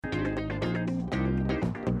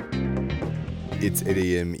It's 8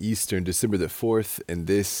 a.m. Eastern, December the 4th, and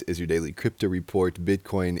this is your daily crypto report.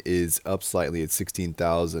 Bitcoin is up slightly at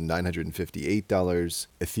 $16,958.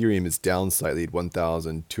 Ethereum is down slightly at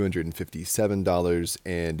 $1,257,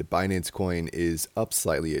 and Binance Coin is up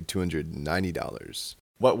slightly at $290.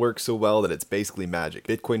 What works so well that it's basically magic?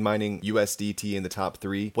 Bitcoin mining, USDT in the top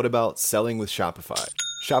 3. What about selling with Shopify?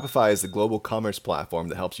 Shopify is the global commerce platform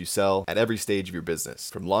that helps you sell at every stage of your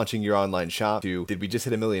business. From launching your online shop to, did we just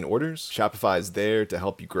hit 1 million orders? Shopify is there to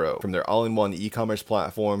help you grow. From their all-in-one e-commerce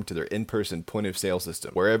platform to their in-person point-of-sale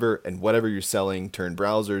system. Wherever and whatever you're selling, turn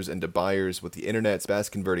browsers into buyers with the internet's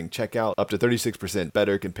best converting checkout, up to 36%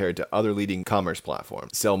 better compared to other leading commerce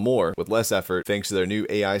platforms. Sell more with less effort thanks to their new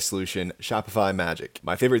AI solution, Shopify Magic.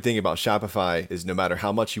 My favorite thing about Shopify is no matter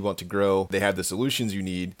how much you want to grow, they have the solutions you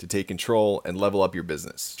need to take control and level up your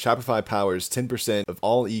business. Shopify powers 10% of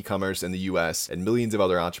all e-commerce in the US and millions of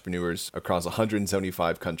other entrepreneurs across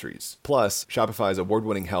 175 countries. Plus, Shopify's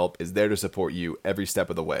award-winning help is there to support you every step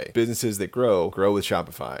of the way. Businesses that grow with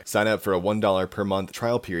Shopify. Sign up for a $1 per month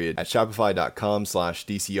trial period at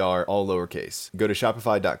shopify.com/DCR, all lowercase. Go to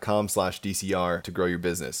shopify.com/DCR to grow your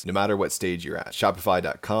business, no matter what stage you're at.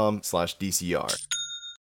 Shopify.com/DCR.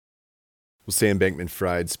 Well, Sam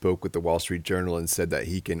Bankman-Fried spoke with the Wall Street Journal and said that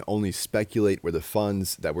he can only speculate where the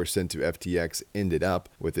funds that were sent to FTX ended up,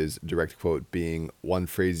 with his direct quote being, one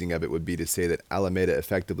phrasing of it would be to say that Alameda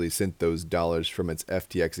effectively sent those dollars from its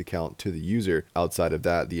FTX account to the user. Outside of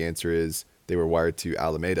that, the answer is they were wired to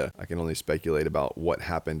Alameda. I can only speculate about what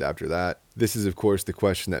happened after that. This is, of course, the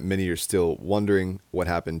question that many are still wondering: what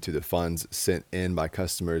happened to the funds sent in by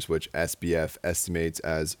customers, which SBF estimates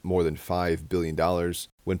as more than $5 billion.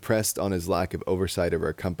 When pressed on his lack of oversight over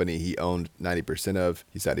a company he owned 90% of,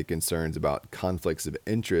 he cited concerns about conflicts of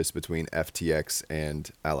interest between FTX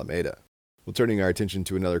and Alameda. Well, turning our attention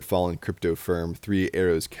to another fallen crypto firm, Three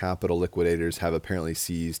Arrows Capital liquidators have apparently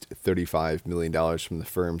seized $35 million from the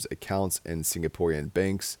firm's accounts in Singaporean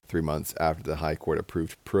banks 3 months after the High Court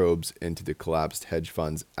approved probes into the collapsed hedge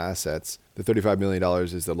fund's assets. The $35 million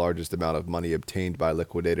is the largest amount of money obtained by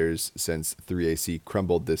liquidators since 3AC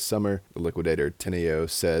crumbled this summer. The liquidator Teneo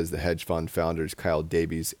says the hedge fund founders Kyle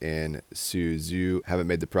Davies and Su Zhu haven't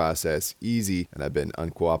made the process easy and have been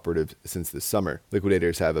uncooperative since the summer.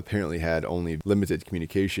 Liquidators have apparently had only limited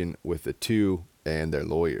communication with the two and their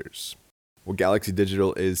lawyers. Well, Galaxy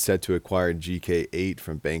Digital is set to acquire GK8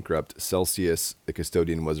 from bankrupt Celsius. The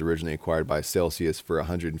custodian was originally acquired by Celsius for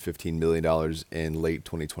 $115 million in late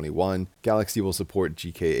 2021. Galaxy will support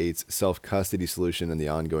GK8's self-custody solution and the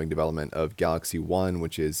ongoing development of Galaxy One,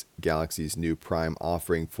 which is Galaxy's new prime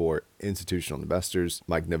offering for institutional investors.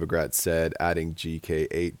 Mike Novogratz said, adding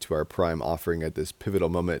GK8 to our prime offering at this pivotal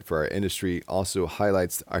moment for our industry also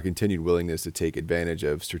highlights our continued willingness to take advantage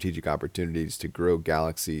of strategic opportunities to grow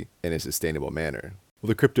Galaxy in a sustainable manner. Well,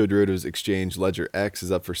 the crypto derivatives exchange LedgerX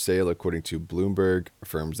is up for sale according to Bloomberg.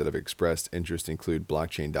 Firms that have expressed interest include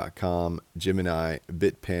Blockchain.com, Gemini,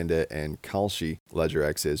 Bitpanda, and Kalshi.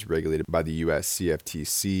 LedgerX is regulated by the US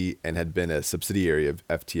CFTC and had been a subsidiary of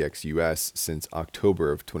FTX US since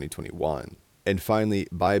October of 2021. And finally,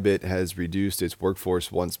 Bybit has reduced its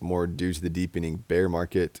workforce once more due to the deepening bear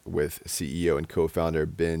market, with CEO and co-founder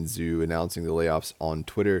Ben Zhu announcing the layoffs on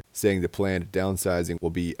Twitter, saying the planned downsizing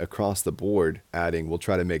will be across the board, adding, "We'll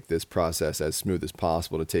try to make this process as smooth as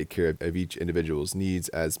possible to take care of each individual's needs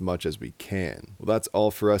as much as we can." Well, that's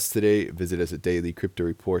all for us today. Visit us at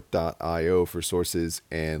dailycryptoreport.io for sources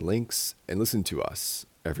and links, and listen to us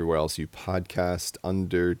everywhere else you podcast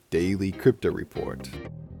under Daily Crypto Report.